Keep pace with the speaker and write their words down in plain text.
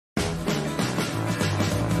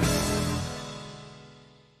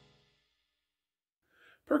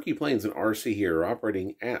Perky Planes and RC here,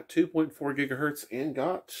 operating at 2.4 gigahertz, and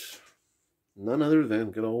got none other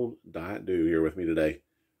than good old Diet Dew here with me today.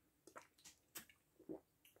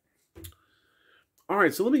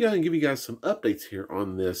 Alright, so let me go ahead and give you guys some updates here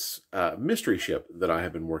on this mystery ship that I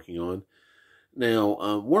have been working on.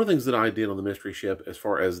 Now, one of the things that I did on the mystery ship, as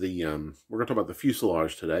far as the, we're going to talk about the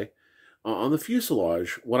fuselage today. On the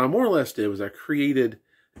fuselage, what I more or less did was I created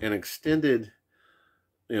an extended,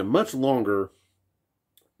 much longer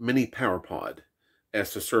mini power pod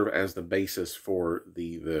as to serve as the basis for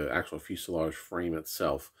the actual fuselage frame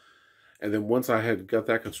itself. And then once I had got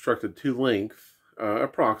that constructed to length,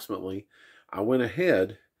 approximately, I went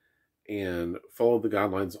ahead and followed the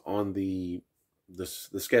guidelines on the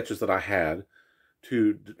sketches that I had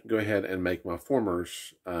to go ahead and make my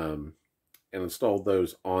formers and installed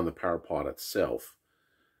those on the power pod itself.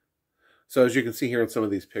 So as you can see here in some of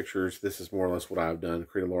these pictures, this is more or less what I've done.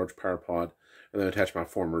 Create a large power pod and then attach my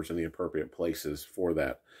formers in the appropriate places for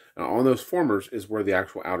that. Now on those formers is where the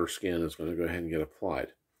actual outer skin is going to go ahead and get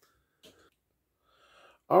applied.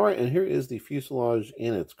 Alright, and here is the fuselage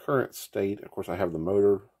in its current state. Of course, I have the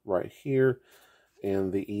motor right here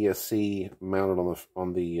and the ESC mounted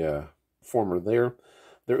on the former there.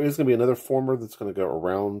 There is going to be another former that's going to go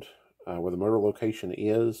around where the motor location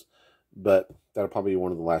is, but that'll probably be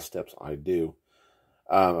one of the last steps I do.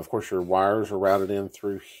 Of course, your wires are routed in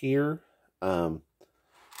through here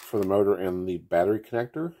for the motor and the battery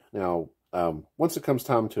connector. Now, once it comes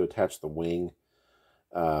time to attach the wing,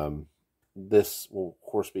 this will, of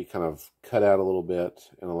course, be kind of cut out a little bit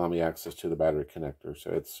and allow me access to the battery connector.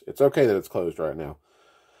 So it's okay that it's closed right now.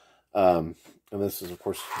 And this is, of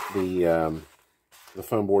course, the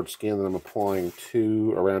foam board skin that I'm applying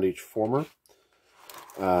to around each former.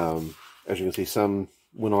 As you can see, some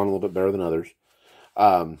went on a little bit better than others.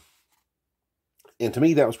 And to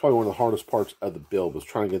me, that was probably one of the hardest parts of the build, was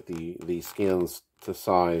trying to get the skins to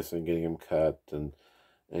size and getting them cut and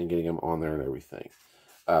getting them on there and everything.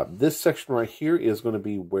 This section right here is going to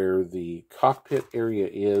be where the cockpit area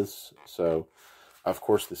is. So, of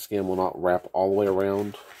course, the skin will not wrap all the way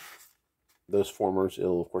around those formers.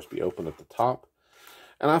 It'll, of course, be open at the top.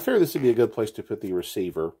 And I figure this would be a good place to put the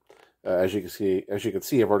receiver. As you can see,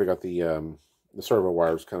 I've already got the servo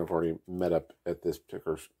wires kind of already met up at this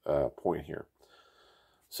particular point here.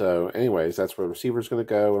 So, anyways, that's where the receiver is going to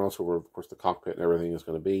go, and also where, of course, the cockpit and everything is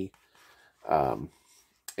going to be.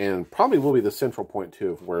 And probably will be the central point,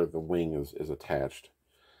 too, of where the wing is attached.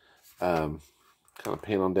 Kind of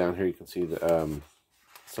pan on down here, you can see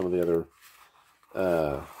some of the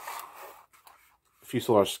other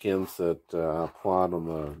fuselage skins that I applied on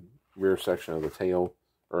the rear section of the tail,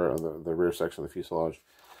 or on the rear section of the fuselage.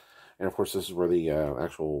 And, of course, this is where the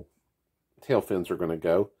actual tail fins are going to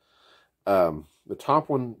go. The top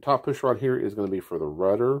push rod here is going to be for the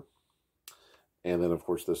rudder. And then, of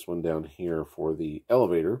course, this one down here for the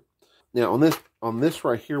elevator. Now, on this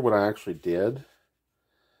right here, what I actually did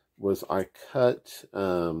was I cut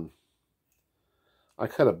a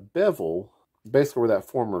bevel, basically where that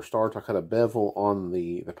former starts. I cut a bevel on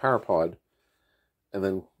the power pod, and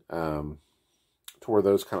then to where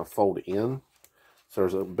those kind of fold in. So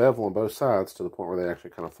there's a bevel on both sides to the point where they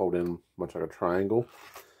actually kind of fold in much like a triangle.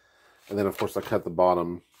 And then, of course, I cut the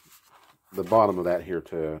bottom of that here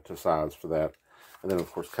to size for that. And then,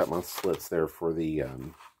 of course, cut my slits there for the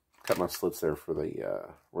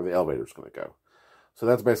where the elevator is going to go. So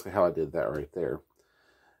that's basically how I did that right there.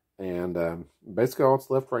 And basically all that's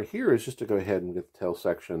left right here is just to go ahead and get the tail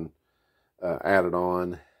section added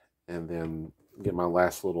on, and then get my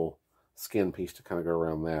last little skin piece to kind of go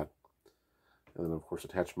around that. And then, of course,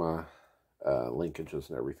 attach my linkages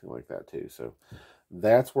and everything like that too. So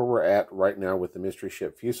that's where we're at right now with the mystery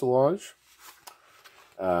ship fuselage.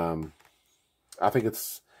 I think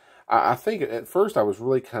at first I was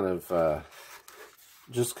really kind of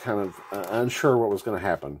unsure what was going to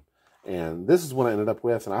happen, and this is what I ended up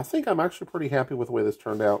with. And I think I'm actually pretty happy with the way this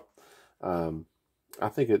turned out. I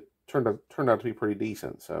think it turned out to be pretty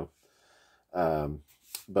decent. So,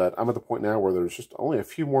 but I'm at the point now where there's just only a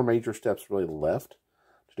few more major steps really left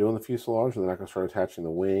to do on the fuselage, and then I can start attaching the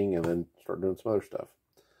wing and then start doing some other stuff.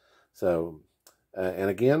 So, and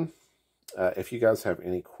again, if you guys have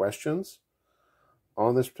any questions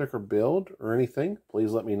on this particular build or anything,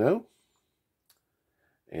 please let me know.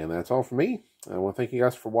 And that's all for me. I want to thank you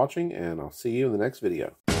guys for watching, and I'll see you in the next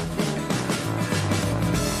video.